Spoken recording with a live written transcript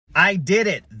I did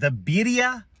it. The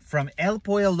birria from El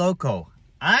Pollo Loco.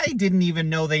 I didn't even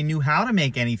know they knew how to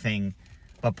make anything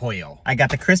but pollo. I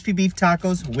got the crispy beef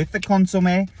tacos with the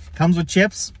consomme. Comes with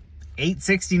chips,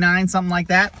 $8.69, something like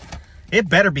that. It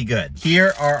better be good.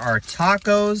 Here are our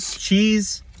tacos,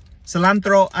 cheese,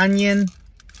 cilantro, onion,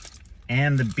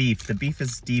 and the beef. The beef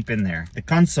is deep in there. The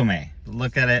consomme,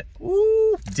 look at it.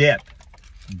 Ooh, dip,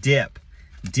 dip,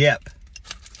 dip,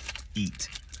 eat.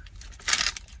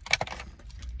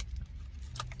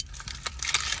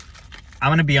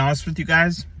 I'm gonna be honest with you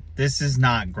guys, this is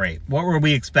not great. What were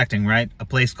we expecting, right? A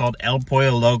place called El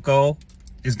Pollo Loco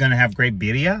is gonna have great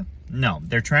birria? No,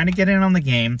 they're trying to get in on the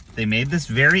game. They made this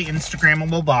very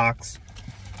Instagrammable box,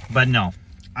 but no,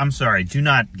 I'm sorry, do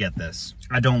not get this.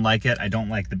 I don't like it. I don't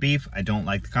like the beef. I don't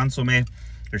like the consomme.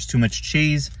 There's too much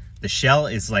cheese. The shell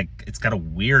is like, it's got a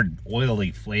weird oily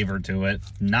flavor to it.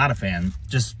 Not a fan.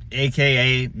 Just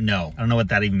AKA no. I don't know what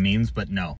that even means, but no.